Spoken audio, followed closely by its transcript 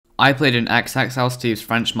I played in XXL Steve's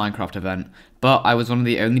French Minecraft event, but I was one of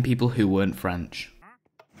the only people who weren't French.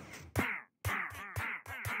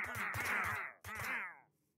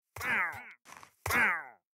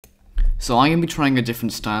 So I'm going to be trying a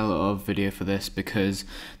different style of video for this because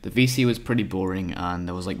the VC was pretty boring and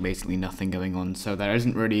there was like basically nothing going on, so there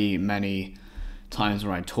isn't really many times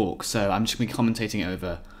where I talk, so I'm just going to be commentating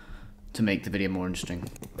over to make the video more interesting.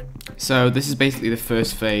 So this is basically the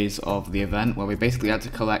first phase of the event where we basically had to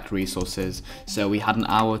collect resources. So we had an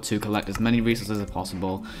hour to collect as many resources as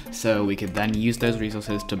possible so we could then use those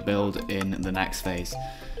resources to build in the next phase.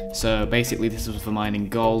 So basically this was for mining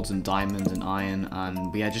golds and diamonds and iron,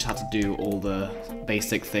 and we just had to do all the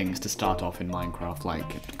basic things to start off in Minecraft,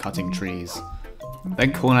 like cutting trees.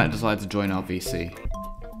 Then Cornet decided to join our VC.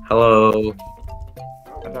 Hello.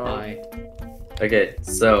 Hello. Hi. Okay,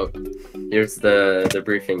 so here's the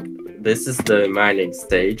briefing. This is the mining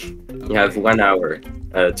stage. You have 1 hour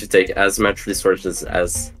to take as much resources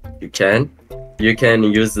as you can. You can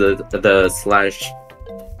use the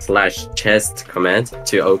slash chest command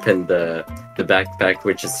to open the backpack,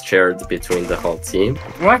 which is shared between the whole team.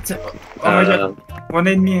 What? Oh my god. One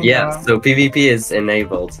enemy. Yeah, so PvP is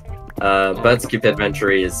enabled, but keep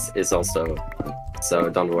inventory is also.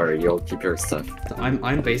 So don't worry, you'll keep your stuff.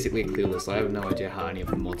 I'm basically clueless. I have no idea how any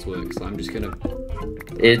of the mods work, so I'm just gonna.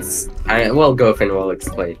 Well, Goffin will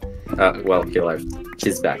explain. Well, he left.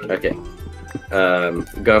 She's back. Okay.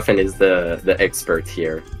 Goffin is the expert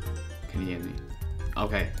here. Can you hear me?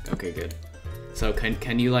 Okay. Okay, good. So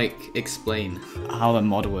can you like explain how the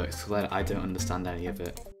mod works? Because I don't understand any of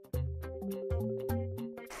it.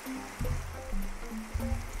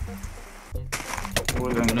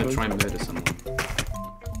 I'm gonna try and murder someone.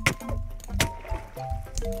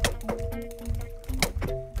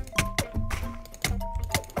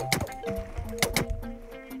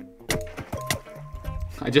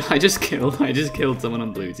 I just killed someone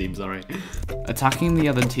on blue team, sorry. Attacking the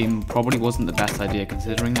other team probably wasn't the best idea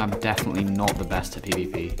considering I'm definitely not the best at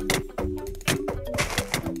PvP.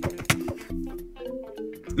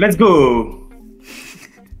 Let's go!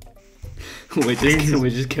 we're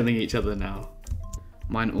just killing each other now.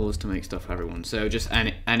 Mine ores to make stuff for everyone, so just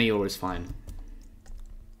any ore is fine.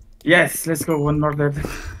 Yes, let's go, one more dead.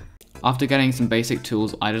 After getting some basic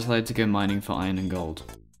tools, I decided to go mining for iron and gold.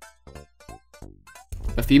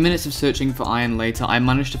 A few minutes of searching for iron later, I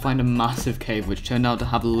managed to find a massive cave which turned out to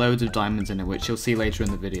have loads of diamonds in it, which you'll see later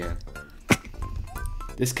in the video.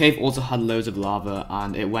 This cave also had loads of lava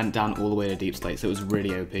and it went down all the way to deep slate, so it was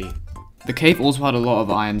really OP. The cave also had a lot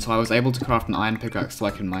of iron, so I was able to craft an iron pickaxe so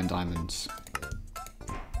I can mine diamonds.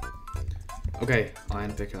 Okay,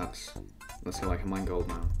 iron pickaxe. Let's go, I can mine gold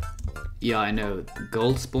now. Yeah, I know,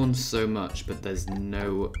 gold spawns so much, but there's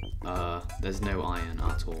no iron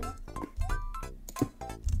at all.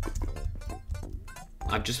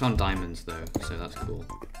 I've just found diamonds though, so that's cool.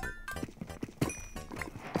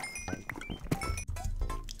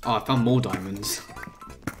 Oh, I found more diamonds.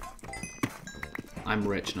 I'm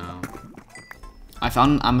rich now. I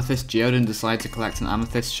found an amethyst geode and decided to collect an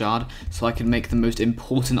amethyst shard so I could make the most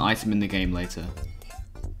important item in the game later.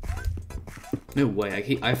 No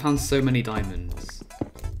way, I found so many diamonds.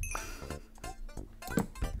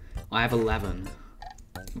 I have 11.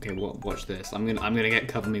 Okay, watch this. I'm gonna get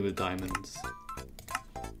cover me with diamonds.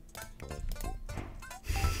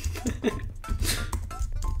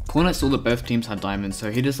 Cornet saw that both teams had diamonds,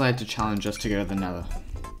 so he decided to challenge us to go to the nether.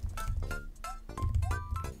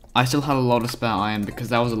 I still had a lot of spare iron because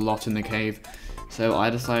there was a lot in the cave, so I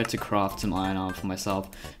decided to craft some iron armor for myself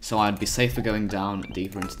so I'd be safer going down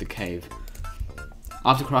deeper into the cave.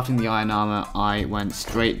 After crafting the iron armor, I went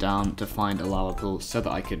straight down to find a lava pool so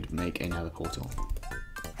that I could make a nether portal.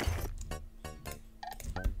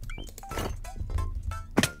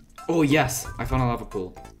 Oh yes, I found a lava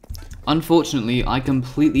pool. Unfortunately, I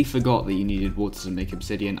completely forgot that you needed water to make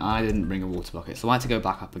obsidian and I didn't bring a water bucket, so I had to go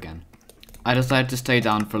back up again. I decided to stay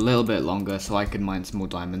down for a little bit longer so I could mine some more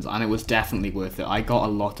diamonds, and it was definitely worth it. I got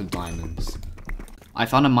a lot of diamonds. I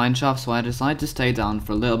found a mine shaft, so I decided to stay down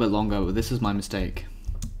for a little bit longer, but this was my mistake.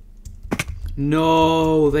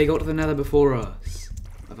 No, they got to the nether before us.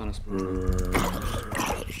 I found a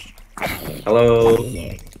Hello.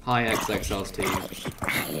 Hi XXL Steve.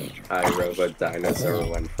 Hi Robot Dinosaur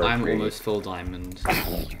 1 for I'm free. almost full diamond.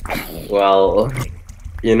 Well,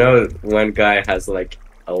 you know, one guy has like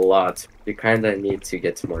a lot. You kind of need to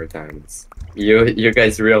get more diamonds. You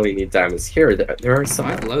guys really need diamonds. Here, there are some.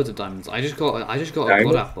 I have loads of diamonds. I just got a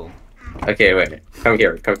Diamonds? blood apple. Okay, wait. Come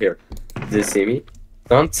here. Do you see me?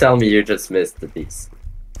 Don't tell me you just missed these.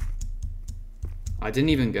 I didn't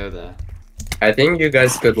even go there. I think you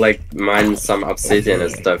guys could like mine some obsidian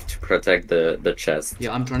and stuff to protect the chest.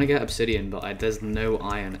 Yeah, I'm trying to get obsidian, but there's no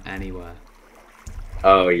iron anywhere.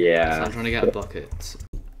 Oh So yeah. I'm trying to get buckets.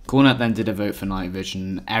 Cornet then did a vote for night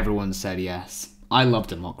vision. Everyone said yes. I love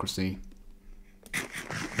democracy.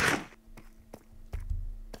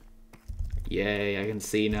 Yay, I can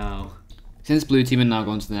see now. Since blue team had now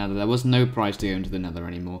gone to the nether, there was no prize to go into the nether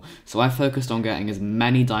anymore, so I focused on getting as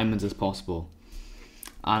many diamonds as possible.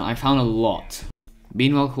 And I found a lot.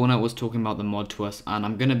 Meanwhile, Cornet was talking about the mod to us, and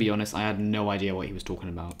I'm gonna be honest, I had no idea what he was talking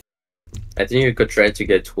about. I think you could try to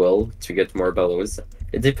get 12 to get more balloons.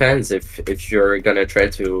 It depends if you're gonna try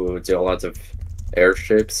to do a lot of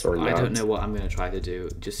airships or not. I don't know what I'm gonna try to do.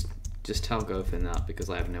 Just tell Gofin that, because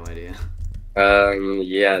I have no idea.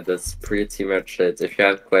 Yeah, that's pretty much it. If you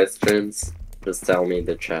have questions, just tell me in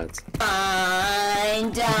the chat.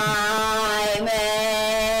 Find diamond.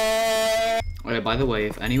 Oh yeah, by the way,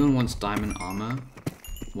 if anyone wants diamond armor,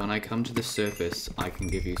 when I come to the surface, I can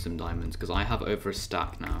give you some diamonds, because I have over a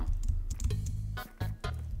stack now.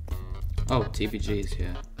 Oh, TBG is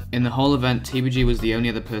here. In the whole event, TBG was the only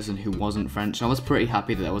other person who wasn't French. I was pretty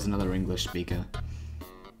happy that there was another English speaker.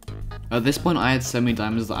 At this point, I had so many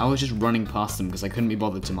diamonds that I was just running past them because I couldn't be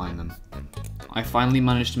bothered to mine them. I finally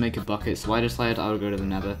managed to make a bucket, so I decided I would go to the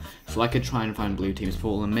nether so I could try and find blue team's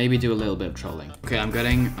portal and maybe do a little bit of trolling. Okay, I'm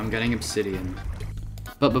getting obsidian.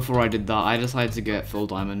 But before I did that, I decided to get full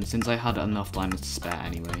diamond since I had enough diamonds to spare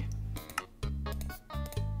anyway.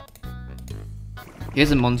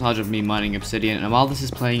 Here's a montage of me mining obsidian, and while this is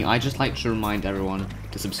playing, I just like to remind everyone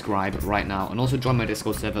to subscribe right now and also join my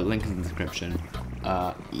Discord server, link in the description.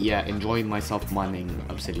 Yeah, enjoy myself mining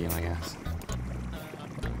obsidian, I guess.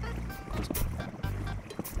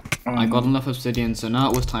 I got enough obsidian, so now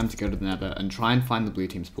it was time to go to the nether and try and find the blue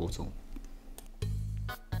team's portal.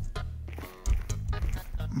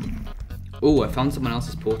 Oh, I found someone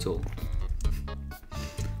else's portal.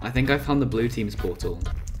 I think I found the blue team's portal.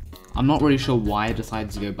 I'm not really sure why I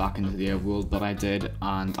decided to go back into the overworld, but I did,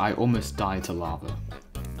 and I almost died to lava.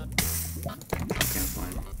 Okay, I'm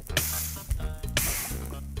fine.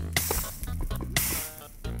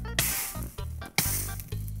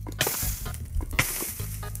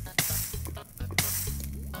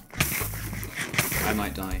 I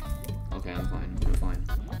might die. Okay, I'm fine. I'm fine.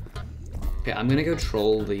 Okay, I'm gonna go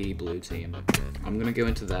troll the blue team. I'm gonna go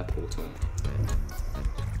into their portal.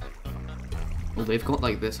 Well, they've got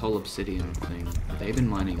like this whole obsidian thing. They've been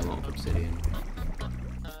mining a lot of obsidian.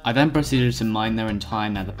 I then proceeded to mine their entire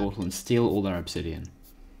nether portal and steal all their obsidian.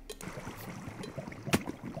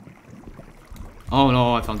 Oh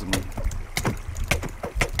no, I found someone.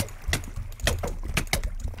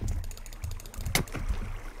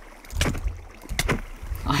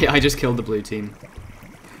 I just killed the blue team.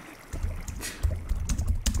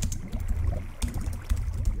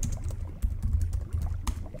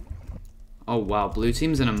 Oh wow, blue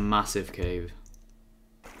team's in a massive cave.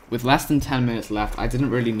 With less than 10 minutes left, I didn't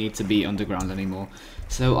really need to be underground anymore,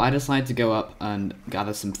 so I decided to go up and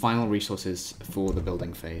gather some final resources for the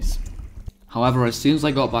building phase. However, as soon as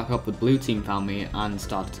I got back up, the blue team found me and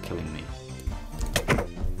started killing me.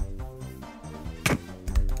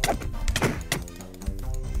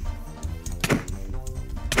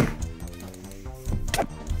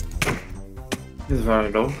 This is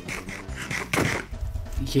very low.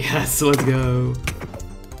 Yes, let's go.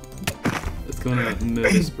 Let's go on a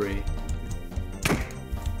murder spree.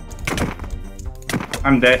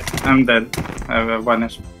 I'm dead. I'm dead. I have one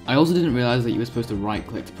HP. I also didn't realize that you were supposed to right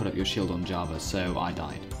click to put up your shield on Java, so I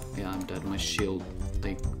died. Yeah, I'm dead. My shield,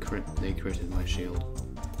 they critted my shield.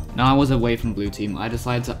 Now I was away from blue team, I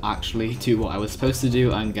decided to actually do what I was supposed to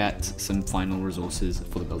do and get some final resources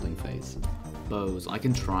for the building phase. Bows, I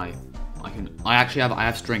can try. I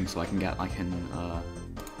have string, so I can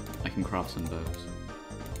craft some bows.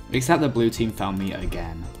 Except the blue team found me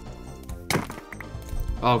again.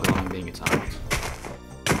 Oh god, I'm being attacked.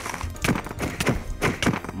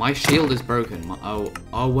 My shield is broken.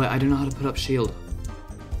 Oh wait, I don't know how to put up shield.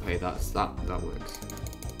 Okay, that works.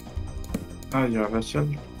 Oh, you have a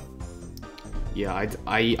shield? Yeah,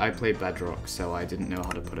 I play Bedrock, so I didn't know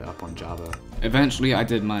how to put it up on Java. Eventually, I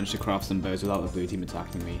did manage to craft some bows without the blue team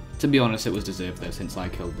attacking me. To be honest, it was deserved though, since I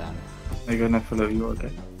killed them. I'm gonna follow you all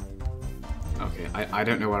day. Okay, I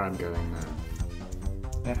don't know where I'm going now.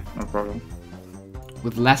 Yeah, no problem.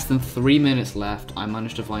 With less than 3 minutes left, I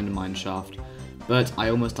managed to find a mine shaft, but I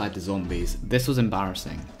almost died to zombies. This was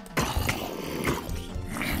embarrassing.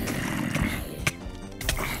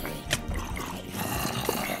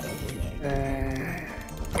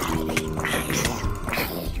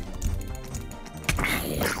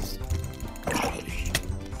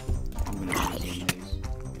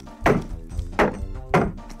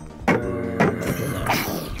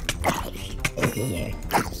 here.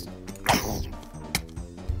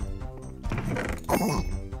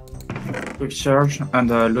 Quick charge and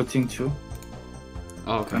looting too.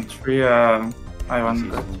 Oh, okay. And 3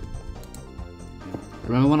 iron.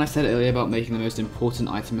 Remember when I said earlier about making the most important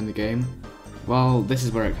item in the game? Well, this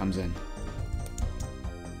is where it comes in.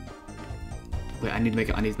 Wait, I need to make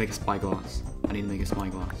a spyglass. I need to make a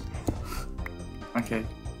spyglass. Okay.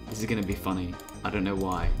 This is gonna be funny. I don't know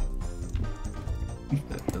why.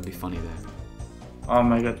 It'll be funny though. Oh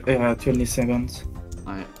my god, 20 seconds.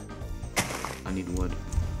 I need wood.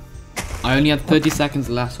 I only had 30 seconds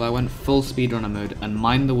left, so I went full speedrunner mode and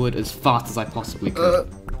mined the wood as fast as I possibly could.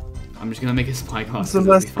 I'm just gonna make a spyglass. It's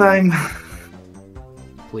the last time.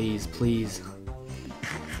 Please, please.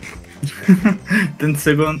 10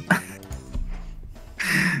 seconds.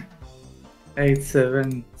 8,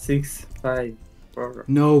 7, 6, 5, 4.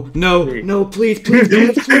 No, Three. no, please,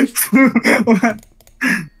 please. One.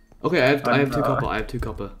 Okay, I have 2 copper. I have 2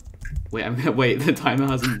 copper. Wait, wait. The timer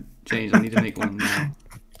hasn't changed. I need to make one now.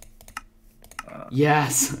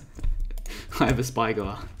 Yes, I have a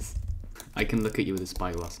spyglass. I can look at you with a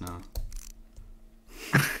spyglass now.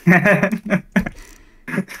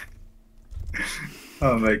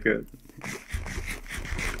 Oh my god.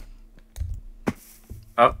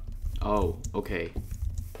 Oh, Oh, okay.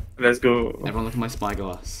 let's go. Everyone look at my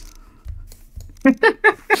spyglass.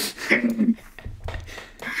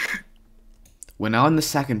 We're now in the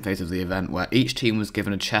second phase of the event, where each team was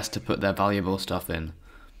given a chest to put their valuable stuff in.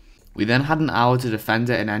 We then had an hour to defend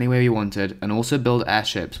it in any way we wanted, and also build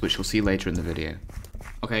airships, which we'll see later in the video.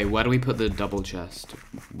 Okay, where do we put the double chest?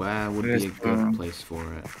 Where would be a good place for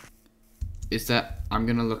it? Is that... I'm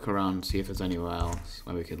gonna look around, see if there's anywhere else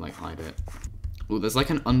where we could, like, hide it. Ooh, there's like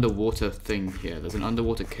an underwater thing here. There's an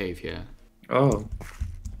underwater cave here. Oh.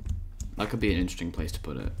 That could be an interesting place to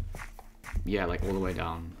put it. Yeah, like all the way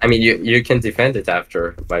down. I mean, you can defend it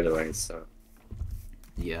after, by the way. So.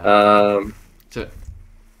 Yeah. So,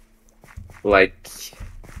 Like,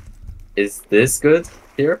 is this good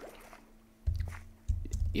here?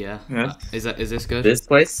 yeah. Yes. Is this good? This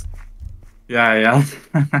place? Yeah.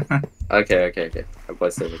 Okay. I'm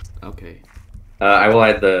placing it. Okay. I will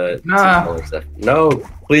add the two Nah. smaller stuff. No,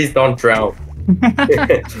 please don't drown.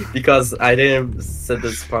 Because I didn't set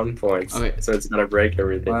the spawn points, Okay. so it's gonna break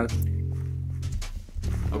everything. What?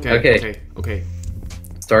 Okay.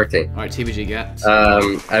 Starting. All right, TBG, get.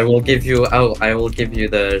 I will give you. I will give you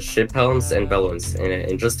the ship helms and balloons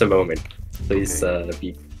in just a moment. Please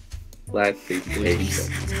be flat. Be patient.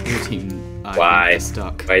 Your team. Why? Is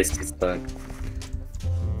stuck. Why is he stuck?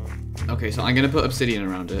 Okay, so I'm gonna put obsidian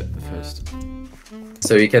around it first.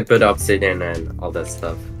 So you can put obsidian and all that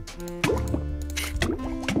stuff.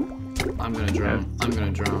 I'm gonna drown. I'm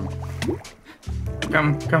gonna drown.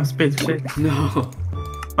 Come, speed. No.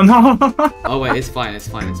 Oh no! Oh wait, it's fine.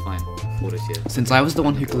 Water's here. Since I was the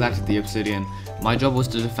one who collected the obsidian, my job was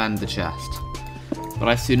to defend the chest. But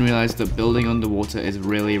I soon realized that building underwater is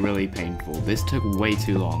really, really painful. This took way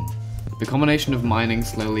too long. The combination of mining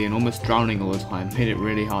slowly and almost drowning all the time made it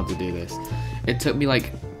really hard to do this. It took me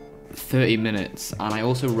like 30 minutes, and I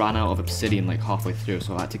also ran out of obsidian like halfway through,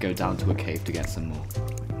 so I had to go down to a cave to get some more.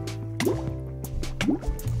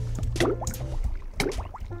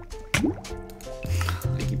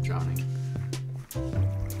 I keep drowning.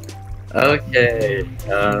 Okay.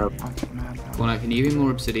 Connor, can you give me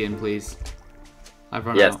more obsidian, please? I've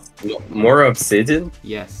run Yes. out. More obsidian?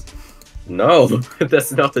 Yes. No,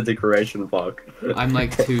 that's not the decoration block. I'm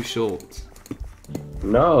like too short.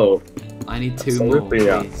 No. I need 2 more, Absolutely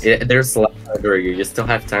not. please. Yeah, there's lava under you. You still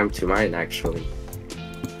have time to mine, actually.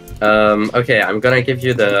 Okay, I'm gonna give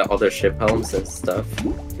you the other ship helms and stuff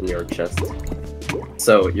in your chest.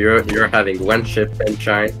 So you're having 1 ship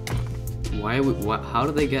engine. How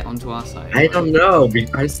do they get onto our side? I don't know.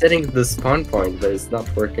 I'm setting the spawn point, but it's not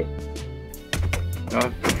working.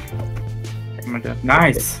 Oh my god.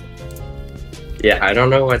 Nice. Yeah, I don't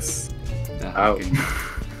know what's. They're Oh.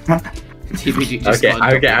 hacking. TBG just Okay,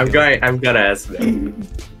 got okay, I'm gonna ask them.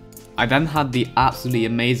 I then had the absolutely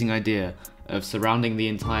amazing idea of surrounding the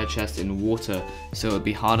entire chest in water so it would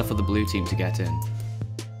be harder for the blue team to get in.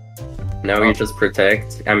 Now you just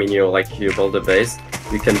protect. I mean, you build a base.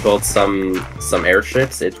 You can build some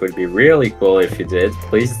airships. It would be really cool if you did.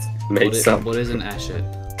 Please make some What is an airship?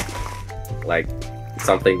 like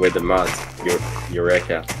something with the mod.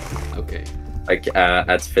 Eureka. Okay. Like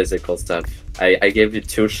add physical stuff. I gave you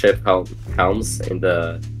 2 ship helms in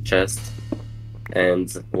the chest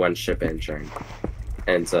and 1 ship engine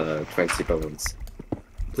and 20 balloons.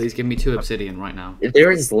 Please give me 2 obsidian right now.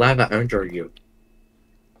 There is lava under you.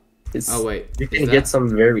 Oh wait, You is can there? get some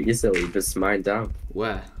very easily. Just mine down.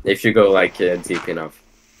 Where? If you go like deep enough.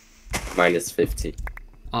 -50.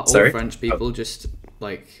 Are all Sorry? French people just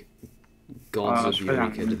like gods of sorry,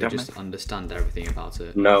 Eureka? Do they damn just it. understand everything about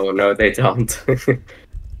it? No, they don't.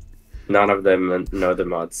 None of them know the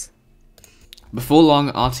mods. Before long,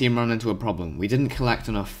 our team ran into a problem. We didn't collect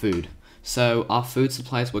enough food, so our food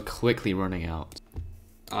supplies were quickly running out.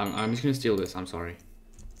 I'm just gonna steal this. I'm sorry.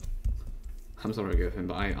 I'm sorry, Griffin,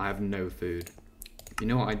 but I have no food. You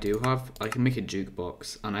know what I do have? I can make a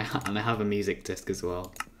jukebox, and I have a music disc as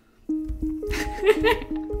well.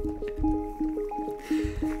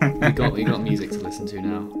 we got music to listen to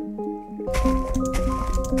now.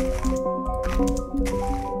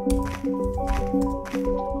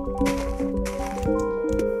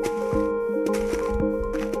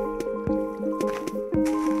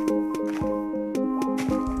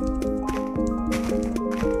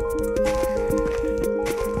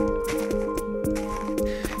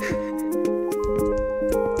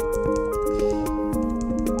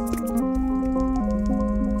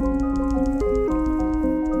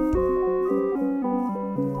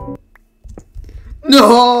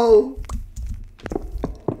 No!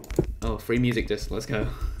 Oh, free music disc, let's go.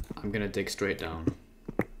 I'm gonna dig straight down.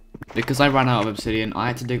 Because I ran out of obsidian, I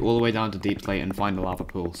had to dig all the way down to Deep Slate and find a lava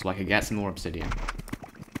pool so I could get some more obsidian.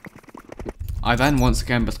 I then once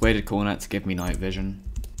again persuaded Cornet to give me night vision.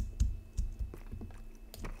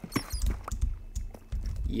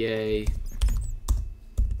 Yay.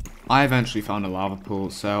 I eventually found a lava pool,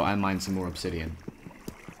 so I mined some more obsidian.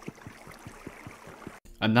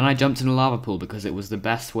 And then I jumped in a lava pool because it was the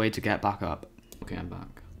best way to get back up. Okay, I'm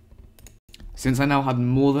back. Since I now had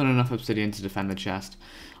more than enough obsidian to defend the chest,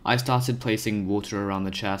 I started placing water around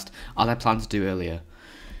the chest, as I planned to do earlier.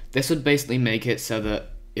 This would basically make it so that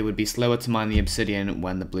it would be slower to mine the obsidian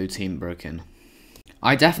when the blue team broke in.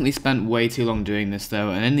 I definitely spent way too long doing this though,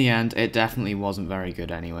 and in the end, it definitely wasn't very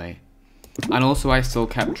good anyway. And also I still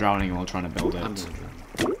kept drowning while trying to build it.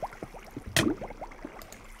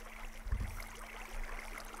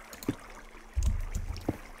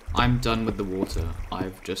 I'm done with the water.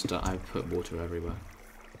 I've put water everywhere.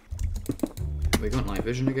 We got night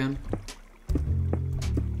vision again.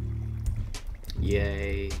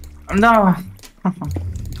 Yay. No!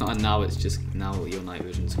 And now it's just, now your night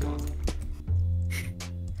vision's gone.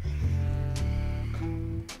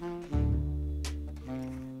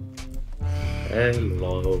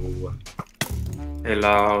 Hello.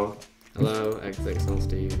 Hello. Hello, XXL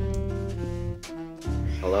Steve.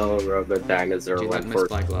 Hello, Robot Dinosaur Do you like my 140.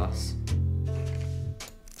 spyglass?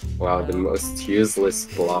 Wow, the most useless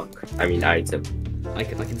block. I mean, item. I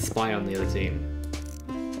can spy on the other team.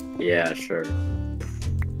 Yeah, sure.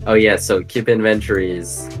 Oh yeah, so keep inventory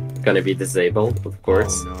is gonna be disabled, of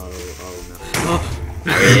course. Oh no, oh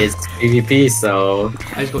no. I mean, it's PvP, so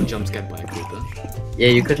I just got jump scared by a creeper. yeah,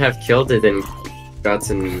 you could have killed it and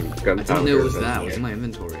gotten I gunpowder. didn't know it was that, it was in my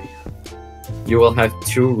inventory. You will have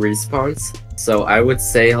 2 respawns, so I would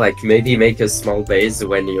say like maybe make a small base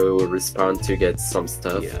when you respawn to get some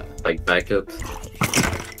stuff, Yeah. like backup.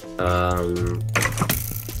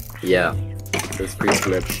 Yeah, that's pretty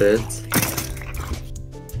much it.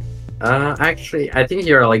 Actually, I think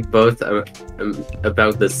you're like both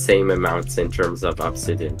about the same amounts in terms of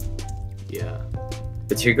obsidian. Yeah.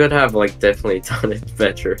 But you could have like definitely done it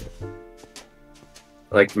better.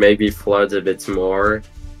 Like maybe flood a bit more,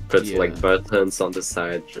 put Yeah. like buttons on the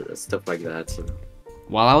side, stuff like that, you know.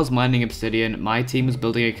 While I was mining obsidian, my team was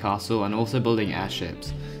building a castle and also building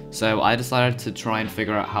airships. So I decided to try and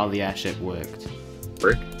figure out how the airship worked.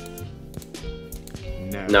 Work?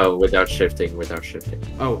 No. No, without shifting, without shifting.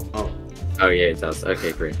 Oh. Oh yeah, it does.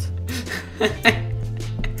 Okay, great.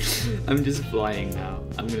 I'm just flying now.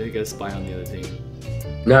 I'm gonna go spy on the other team.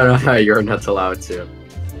 No, you're not allowed to.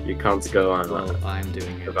 You can't go on Well, I'm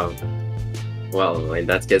doing it. about. Well, in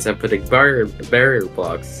that case, I'm putting barrier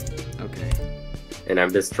blocks, Okay. and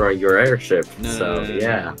I'm destroying your airship. No, so no,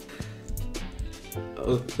 yeah,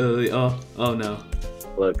 Oh no.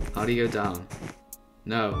 look, How do you go down?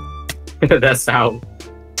 No. that's how.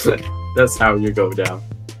 That's how you go down.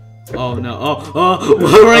 Oh no. Oh,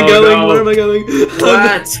 where am I Oh, going? no. Where am I going?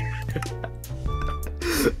 What?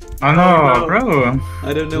 Oh no, no. bro.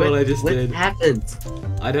 I don't know what I just What did. happened?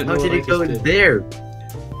 I don't know How what did I it go just did. there?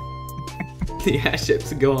 The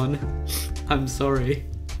airship's gone. I'm sorry.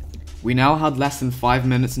 We now had less than 5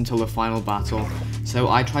 minutes until the final battle, so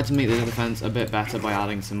I tried to make the defense a bit better by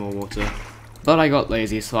adding some more water. But I got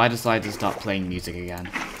lazy, so I decided to start playing music again.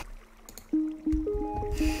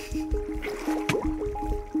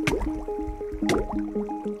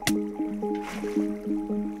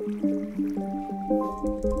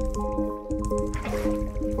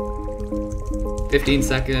 15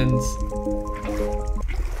 seconds.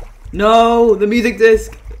 No! The music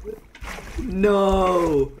disc!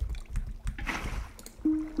 No!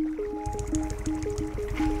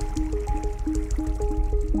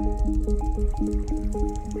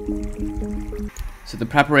 So the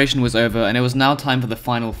preparation was over, and it was now time for the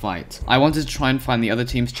final fight. I wanted to try and find the other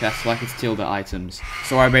team's chest so I could steal their items,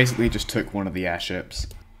 so I basically just took one of the airships.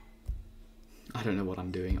 I don't know what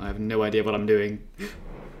I'm doing. I have no idea what I'm doing.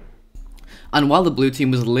 And while the blue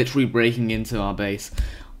team was literally breaking into our base,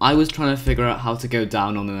 I was trying to figure out how to go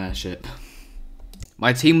down on an airship.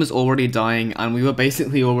 My team was already dying, and we were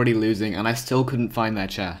basically already losing, and I still couldn't find their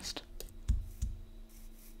chest.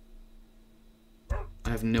 I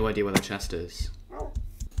have no idea where the chest is.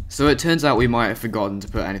 So it turns out we might have forgotten to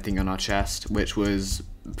put anything on our chest, which was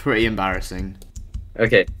pretty embarrassing.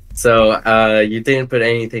 Okay, so you didn't put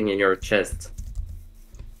anything in your chest.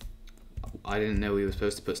 I didn't know we were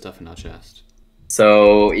supposed to put stuff in our chest.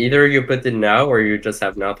 So either you put it now or you just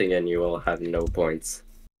have nothing and you will have no points.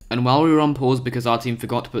 And while we were on pause because our team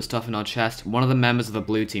forgot to put stuff in our chest, one of the members of the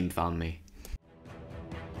blue team found me.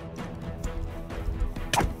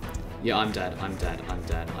 Yeah, I'm dead, I'm dead, I'm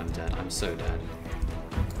dead, I'm dead, I'm so dead.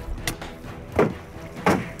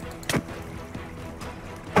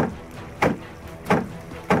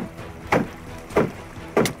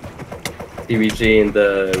 TVG in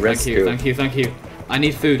the rescue. Thank you, thank you, thank you. I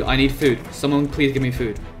need food, I need food. Someone please give me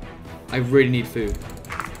food. I really need food.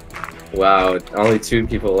 Wow, only 2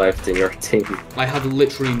 people left in your team. I have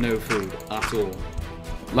literally no food at all.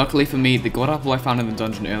 Luckily for me, the god apple I found in the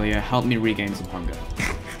dungeon earlier helped me regain some hunger.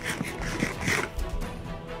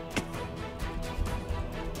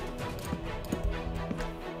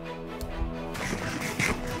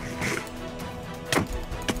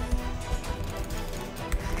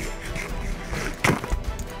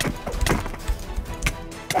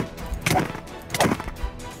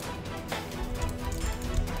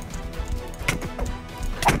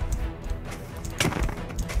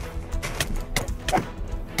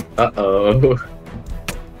 Uh-oh.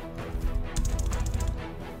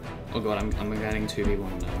 Oh god, I'm getting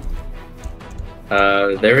 2v1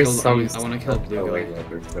 now. There is some... I wanna kill blue guy. God,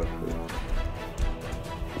 there's no food.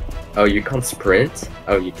 Oh, you can't sprint?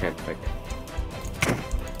 Oh, you can't, okay.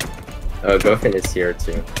 Oh, Goffin is here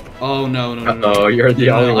too. Oh no, no, no, no. Oh, you're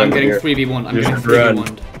the only one I'm getting here. 3v1, I'm getting Just run.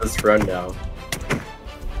 3v1. Let's run now.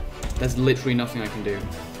 There's literally nothing I can do.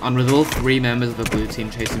 And with all 3 members of the blue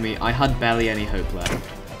team chasing me, I had barely any hope left.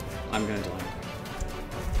 I'm gonna die.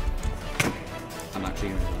 I'm actually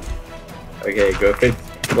gonna die. Okay,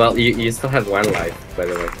 Goffin. Well, you still have 1 life, by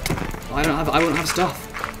the way. I won't have stuff.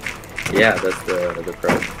 Yeah, that's the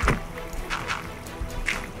problem.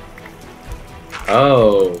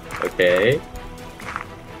 Oh, okay.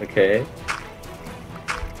 Okay.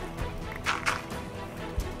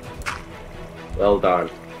 Well done.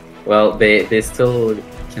 Well, they still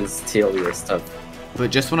can steal your stuff. But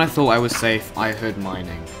just when I thought I was safe, I heard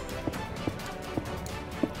mining.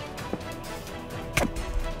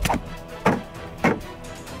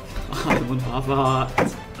 I don't have a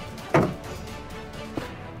heart.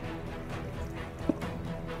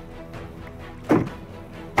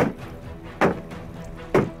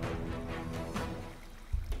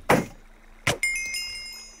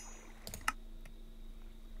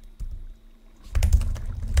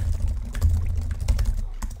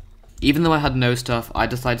 Even though I had no stuff, I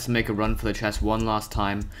decided to make a run for the chest one last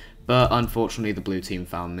time, but unfortunately the blue team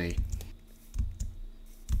found me.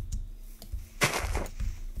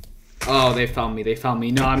 Oh, they found me, they found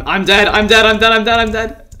me. No, I'm dead, I'm dead, I'm dead, I'm dead, I'm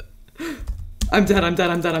dead. I'm dead, I'm dead,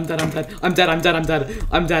 I'm dead, I'm dead, I'm dead. I'm dead, I'm dead, I'm dead.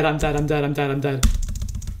 I'm dead, I'm dead, I'm dead, I'm dead, I'm dead.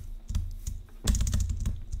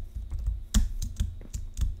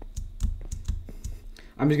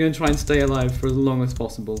 I'm just gonna try and stay alive for as long as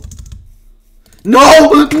possible.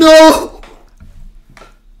 No! No!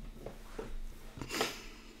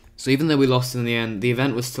 So even though we lost in the end, the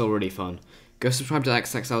event was still really fun. Go subscribe to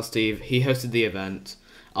XXL Steve, he hosted the event.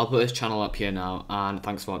 I'll put his channel up here now, and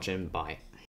thanks for watching, bye.